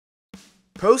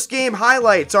Post-game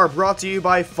highlights are brought to you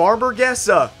by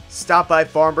Farmburgessa. Stop by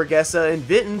Farmburgessa in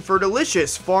Vinton for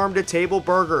delicious farm-to-table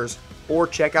burgers, or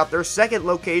check out their second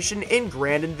location in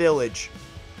Grandin Village.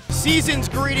 Season's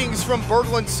greetings from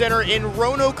Berglund Center in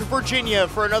Roanoke, Virginia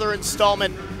for another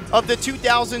installment of the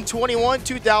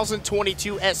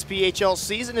 2021-2022 SPHL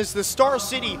season as the Star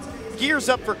City gears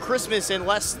up for Christmas in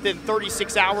less than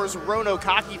 36 hours. Roanoke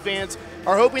hockey fans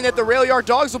are hoping that the Rail Yard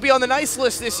Dawgs will be on the nice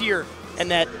list this year and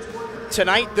that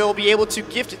tonight they'll be able to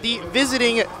gift the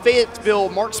visiting Fayetteville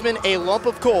Marksmen a lump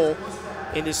of coal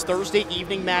in this Thursday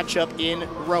evening matchup in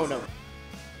Roanoke.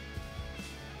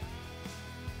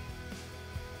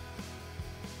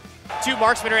 Two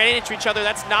marksmen are into each other.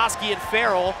 That's Noski and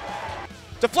Farrell.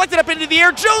 Deflected up into the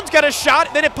air. Jones got a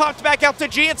shot. Then it popped back out to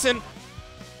Jansen.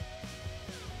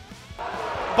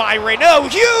 By Renault.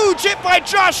 Huge hit by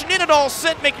Josh Ninadal.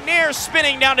 Sent McNair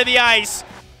spinning down to the ice.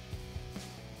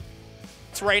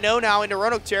 It's Renault now into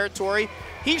Roanoke territory.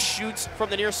 He shoots from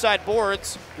the near side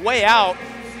boards. Way out.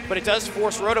 But it does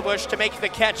force Rodebush to make the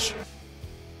catch.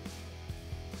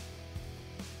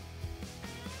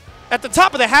 At the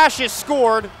top of the hash is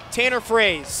scored Tanner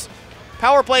Fraze.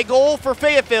 Power play goal for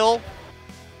Fayetteville.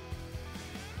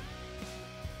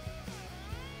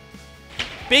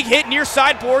 Big hit near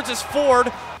sideboards is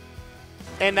Ford.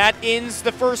 And that ends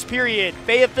the first period.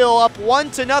 Fayetteville up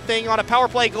 1-0 on a power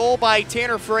play goal by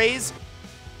Tanner Fraze.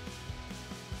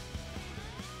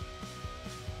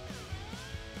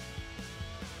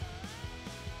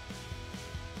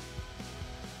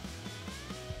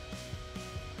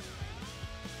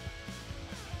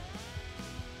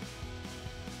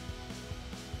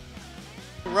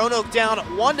 Roanoke down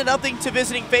 1-0 to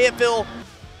visiting Fayetteville.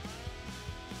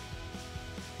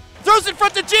 Throws in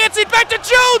front to Jansen, back to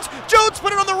Jones! Jones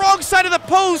put it on the wrong side of the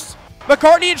post.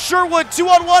 McCartney and Sherwood,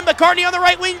 2-on-1. McCartney on the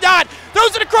right wing dot.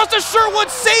 Throws it across to Sherwood,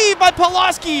 saved by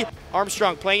Pulaski.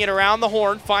 Armstrong playing it around the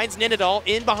horn, finds Ninadal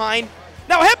in behind.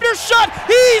 Now Hepner's shot,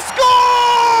 he scores!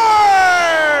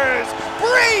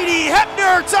 Brady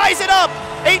Hepner ties it up.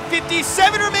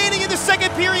 8:57 remaining in the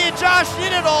second period. Josh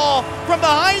Ninadal from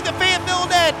behind the Fayetteville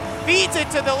net feeds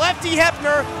it to the lefty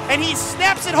Hepner, and he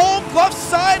snaps it home glove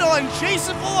side on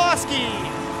Jason Pulaski.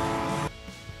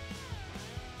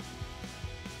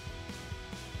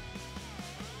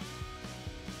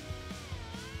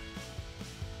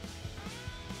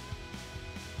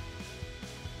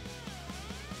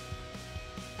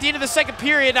 At the end of the second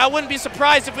period, I wouldn't be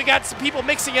surprised if we got some people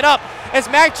mixing it up as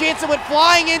Mac Jansen went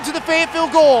flying into the Fayetteville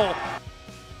goal.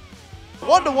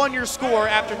 1-1 your score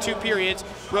after 2 periods.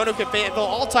 Roanoke and Fayetteville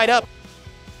all tied up.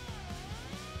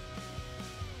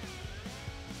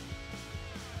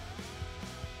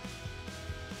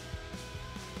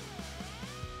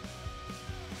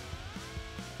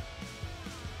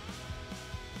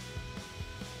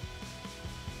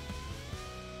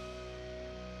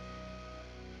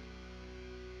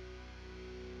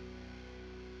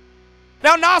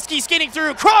 Now Noski skating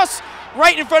through, cross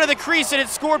right in front of the crease, and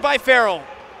it's scored by Farrell.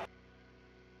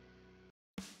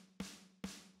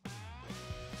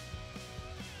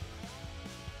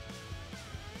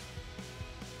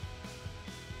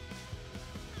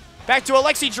 Back to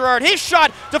Alexi Gerard, his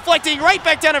shot deflecting right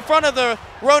back down in front of the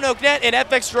Roanoke net, and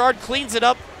FX Gerard cleans it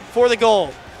up for the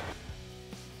goal.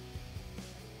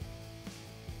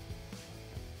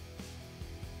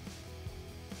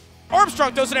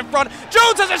 Armstrong throws it in front.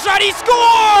 Jones has a shot. He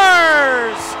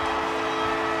scores!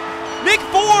 Nick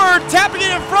Ford tapping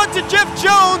it in front to Jeff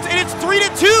Jones, and it's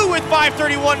 3-2 with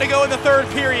 5:31 to go in the third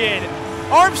period.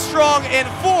 Armstrong and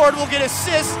Ford will get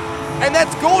assists, and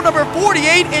that's goal number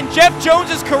 48 in Jeff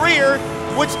Jones' career,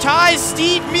 which ties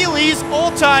Steve Mealy's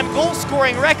all-time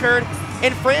goal-scoring record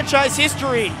in franchise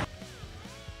history.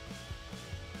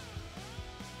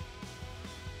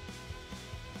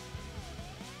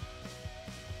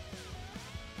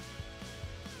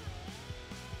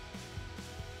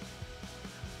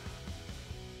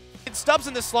 Stubbs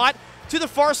in the slot to the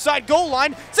far side goal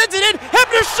line, sends it in,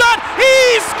 Hepner shot,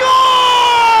 he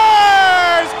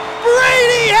scores!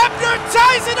 Brady Hepner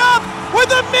ties it up with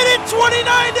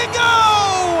 1:29 to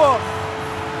go!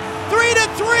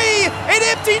 3-3, an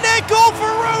empty net goal for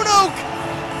Roanoke.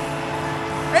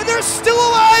 And they're still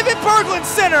alive at Berglund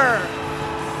Center.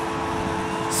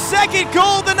 Second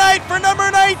goal of the night for number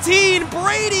 19,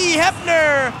 Brady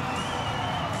Hepner.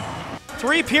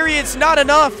 3 periods not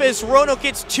enough as Roanoke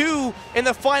gets 2 in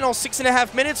the final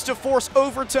 6.5 minutes to force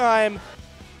overtime.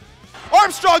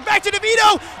 Armstrong back to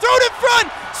DeVito, thrown in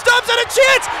front, Stubbs had a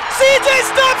chance, CJ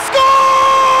Stubbs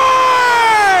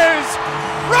scores!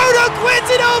 Roanoke wins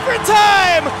in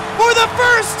overtime for the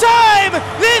first time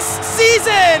this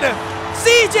season.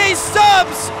 CJ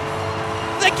Stubbs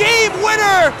game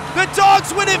winner. The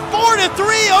Dawgs win it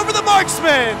 4-3 over the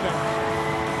Marksmen.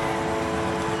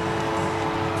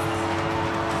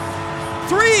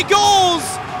 3 goals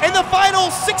in the final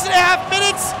 6.5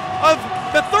 minutes of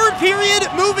the third period,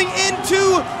 moving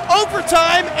into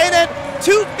overtime, and at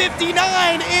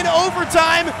 2:59 in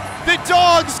overtime, the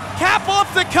Dawgs cap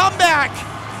off the comeback.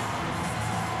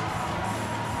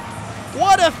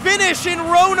 What a finish in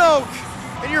Roanoke.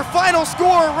 And your final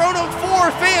score, Roanoke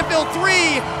 4, Fayetteville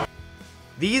 3.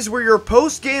 These were your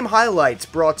post-game highlights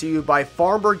brought to you by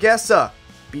Farmburgessa.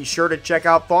 Be sure to check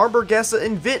out Farmburgessa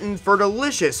in Vinton for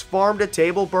delicious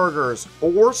farm-to-table burgers,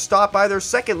 or stop by their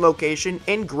second location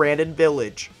in Grandin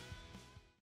Village.